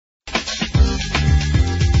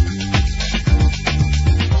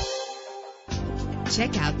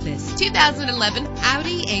Check out this 2011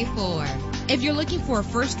 Audi A4. If you're looking for a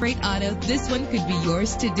first-rate auto, this one could be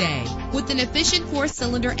yours today. With an efficient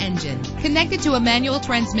 4-cylinder engine connected to a manual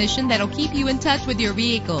transmission that'll keep you in touch with your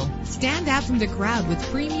vehicle. Stand out from the crowd with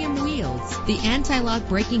premium wheels. The anti-lock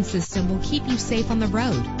braking system will keep you safe on the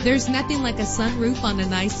road. There's nothing like a sunroof on a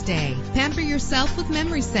nice day. Pamper yourself with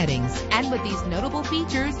memory settings. And with these notable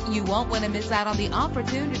features, you won't want to miss out on the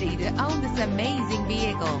opportunity to own this amazing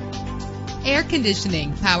vehicle. Air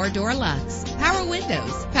conditioning, power door locks, power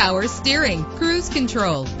windows, power steering, cruise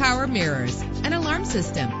control, power mirrors, an alarm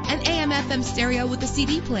system, an AM/FM stereo with a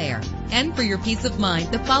CD player. And for your peace of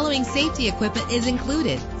mind, the following safety equipment is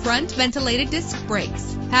included: front ventilated disc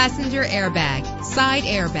brakes, passenger airbag, side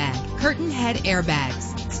airbag, curtain head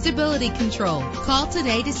airbags, stability control. Call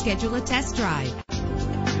today to schedule a test drive.